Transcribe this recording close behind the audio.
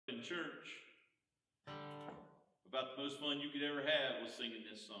in church, about the most fun you could ever have was singing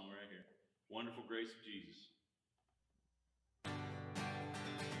this song right here, Wonderful Grace of Jesus.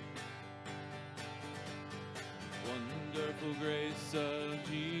 Wonderful grace of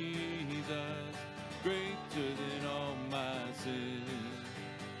Jesus, greater than all my sins.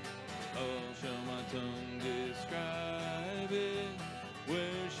 Oh, shall my tongue describe it?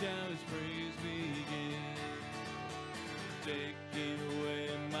 Where shall his praise begin? Taking away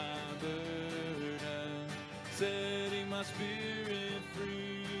my burden, setting my spirit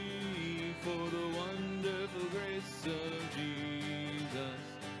free, for the wonderful grace of Jesus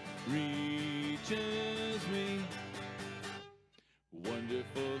reaches me.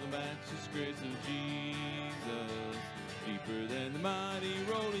 Wonderful the matchless grace of Jesus, deeper than the mighty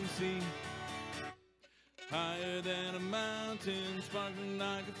rolling sea, higher than a mountain, sparkling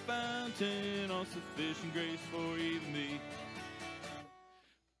like a fountain, all sufficient grace for even me.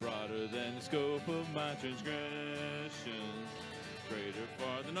 Broader than the scope of my transgressions, greater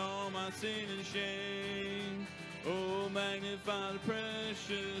far than all my sin and shame. Oh, magnify the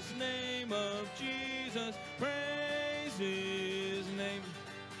precious name of Jesus, praise his name.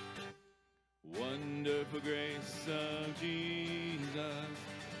 Wonderful grace of Jesus,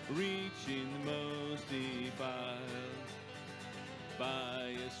 reaching the most defiled,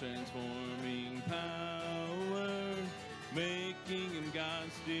 by his transforming power, making him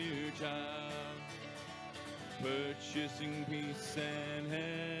God's dear child, purchasing peace and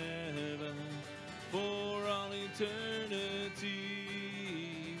heaven for all eternity,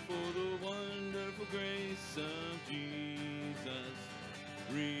 for the wonderful grace of Jesus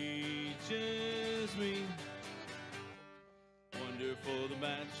reaches me. Wonderful the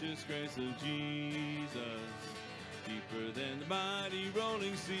matchless grace of Jesus, deeper than the mighty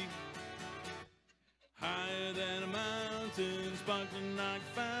rolling sea, higher than a mountain, sparkling like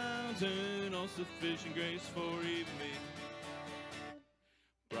a fountain, all sufficient grace for even me.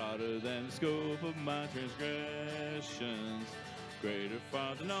 Broader than the scope of my transgressions, greater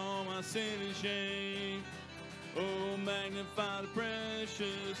far than all my sin and shame. Oh, magnify the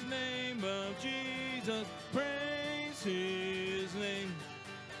precious name of Jesus, praise his name.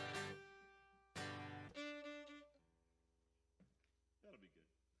 That'll be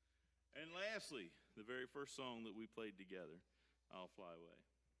good. And lastly, the very first song that we played together, I'll Fly Away.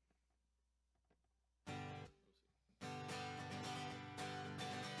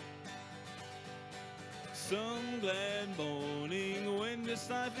 Some glad morning when this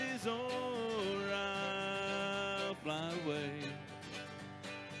life is o'er, I'll fly away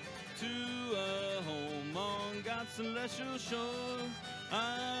to a home on God's celestial shore.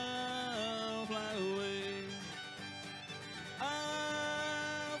 I'll fly away,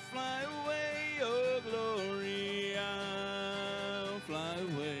 I'll fly away, oh glory, I'll fly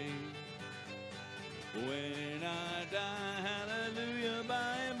away. When I die, hallelujah,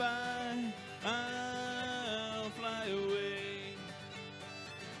 by and by, I'll fly away.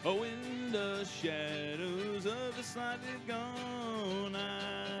 Oh, when the shadows of this life is gone,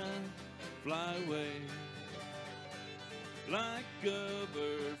 I'll fly away. Like a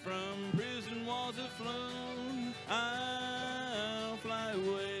bird from prison walls have flown, I'll fly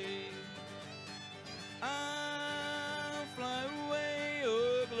away. I'll fly away,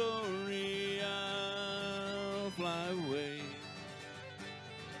 oh glory, I'll fly away.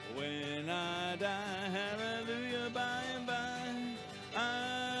 When I die, hallelujah, by and by,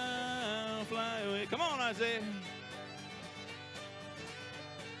 I'll fly away. Come on, Isaiah.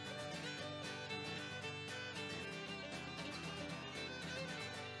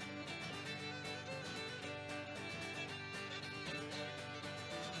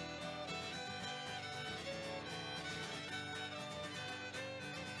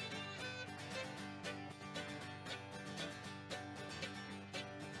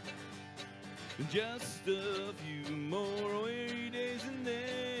 Just a few more weary days and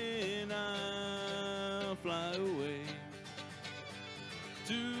then I'll fly away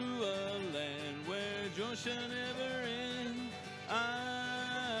to a land where joy shall never end.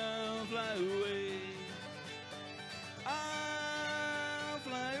 I'll fly away, I'll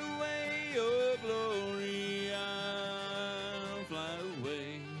fly away, oh glory, I'll fly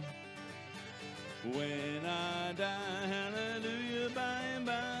away. When I die, hallelujah, by and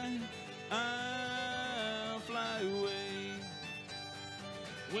by, I'll fly away.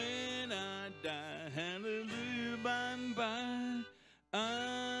 When I die, hallelujah, by and by,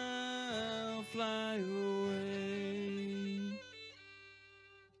 I'll fly away.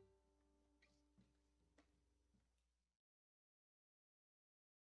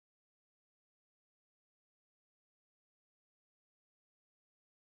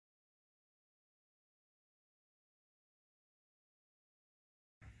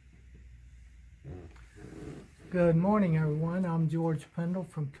 Good morning, everyone. I'm George Pendle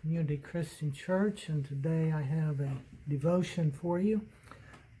from Community Christian Church, and today I have a devotion for you.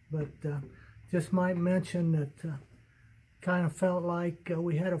 But just might mention that kind of felt like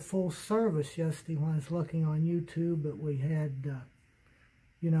we had a full service yesterday when I was looking on YouTube, but we had,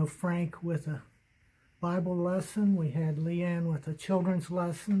 Frank with a Bible lesson. We had Leanne with a children's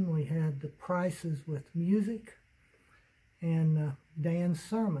lesson. We had the Prices with music, and Dan's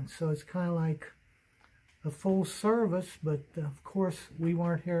sermon. So it's kind of like a full service, but of course we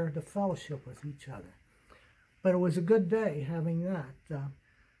weren't here to fellowship with each other. But it was a good day having that.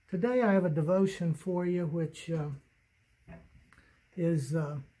 Today I have a devotion for you, which is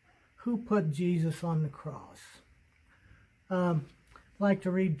Who Put Jesus on the Cross? I'd like to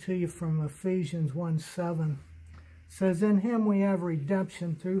read to you from Ephesians 1:7. It says, "In him we have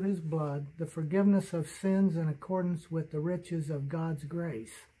redemption through his blood, the forgiveness of sins in accordance with the riches of God's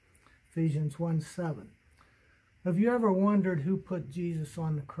grace." Ephesians 1:7. Have you ever wondered who put Jesus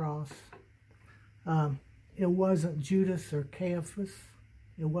on the cross? It wasn't Judas or Caiaphas.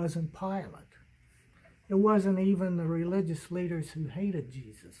 It wasn't Pilate. It wasn't even the religious leaders who hated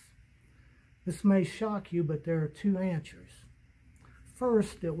Jesus. This may shock you, but there are two answers.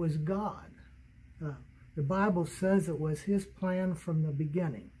 First, it was God. The Bible says it was his plan from the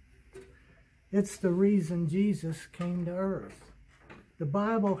beginning. It's the reason Jesus came to earth. The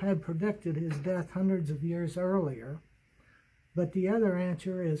Bible had predicted his death hundreds of years earlier, but the other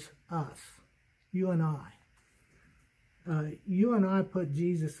answer is us, you and I. You and I put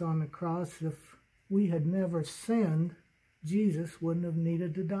Jesus on the cross. If we had never sinned, Jesus wouldn't have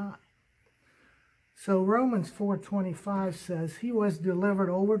needed to die. So Romans 4:25 says, "He was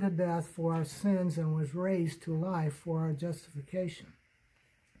delivered over to death for our sins and was raised to life for our justification."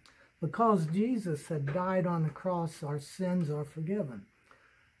 Because Jesus had died on the cross, our sins are forgiven.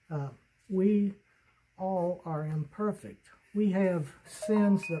 We all are imperfect. We have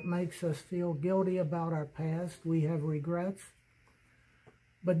sins that makes us feel guilty about our past. We have regrets.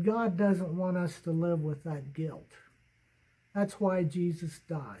 But God doesn't want us to live with that guilt. That's why Jesus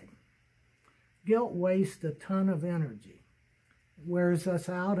died. Guilt wastes a ton of energy. It wears us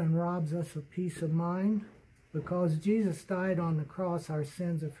out and robs us of peace of mind. Because Jesus died on the cross, our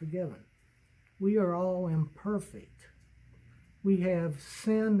sins are forgiven. We are all imperfect. We have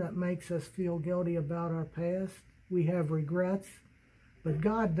sin that makes us feel guilty about our past. We have regrets. But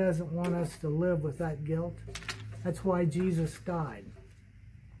God doesn't want us to live with that guilt. That's why Jesus died.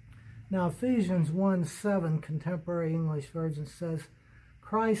 Now, Ephesians 1:7, Contemporary English Version says,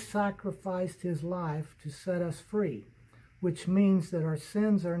 "Christ sacrificed his life to set us free," which means that our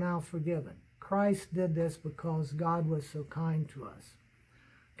sins are now forgiven. Christ did this because God was so kind to us.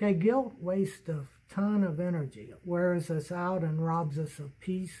 Okay, guilt wastes a ton of energy. It wears us out and robs us of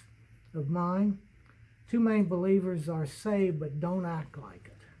peace of mind. Too many believers are saved but don't act like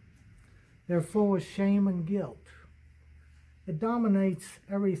it. They're full of shame and guilt. It dominates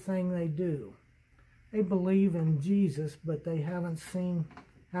everything they do. They believe in Jesus, but they haven't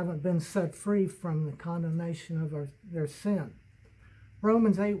been set free from the condemnation of their sin.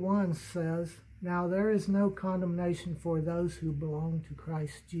 Romans 8:1 says, "Now there is no condemnation for those who belong to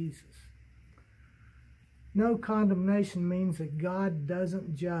Christ Jesus." No condemnation means that God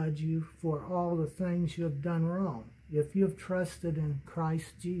doesn't judge you for all the things you have done wrong if you have trusted in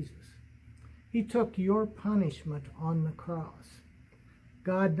Christ Jesus. He took your punishment on the cross.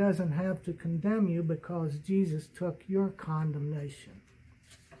 God doesn't have to condemn you because Jesus took your condemnation.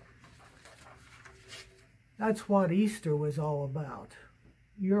 That's what Easter was all about.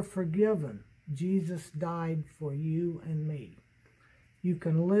 You're forgiven. Jesus died for you and me. You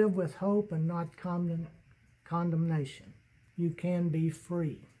can live with hope and not condemnation. You can be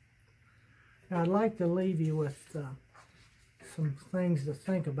free. Now, I'd like to leave you with some things to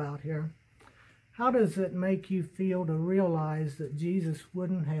think about here. How does it make you feel to realize that Jesus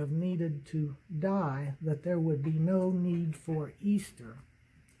wouldn't have needed to die, that there would be no need for Easter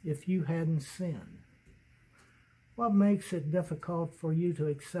if you hadn't sinned? What makes it difficult for you to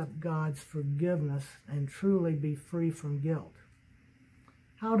accept God's forgiveness and truly be free from guilt?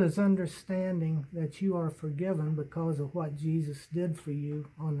 How does understanding that you are forgiven because of what Jesus did for you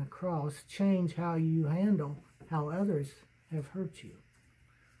on the cross change how you handle how others have hurt you?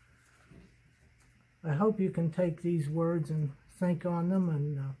 I hope you can take these words and think on them,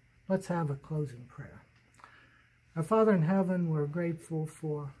 and let's have a closing prayer. Our Father in heaven, we're grateful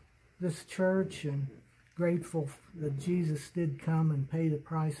for this church and grateful that Jesus did come and pay the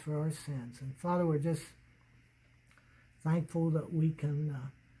price for our sins. And Father, we're just thankful that we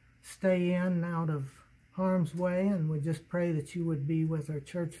can stay in out of harm's way, and we just pray that you would be with our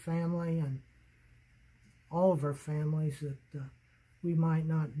church family and all of our families, that we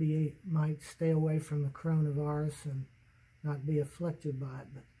might stay away from the coronavirus and not be afflicted by it.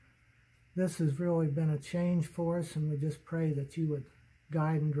 But this has really been a change for us, and we just pray that you would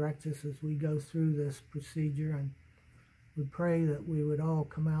guide and direct us as we go through this procedure, and we pray that we would all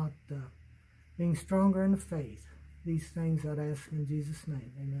come out being stronger in the faith. These things I'd ask in Jesus'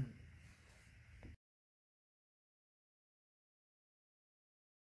 name. Amen.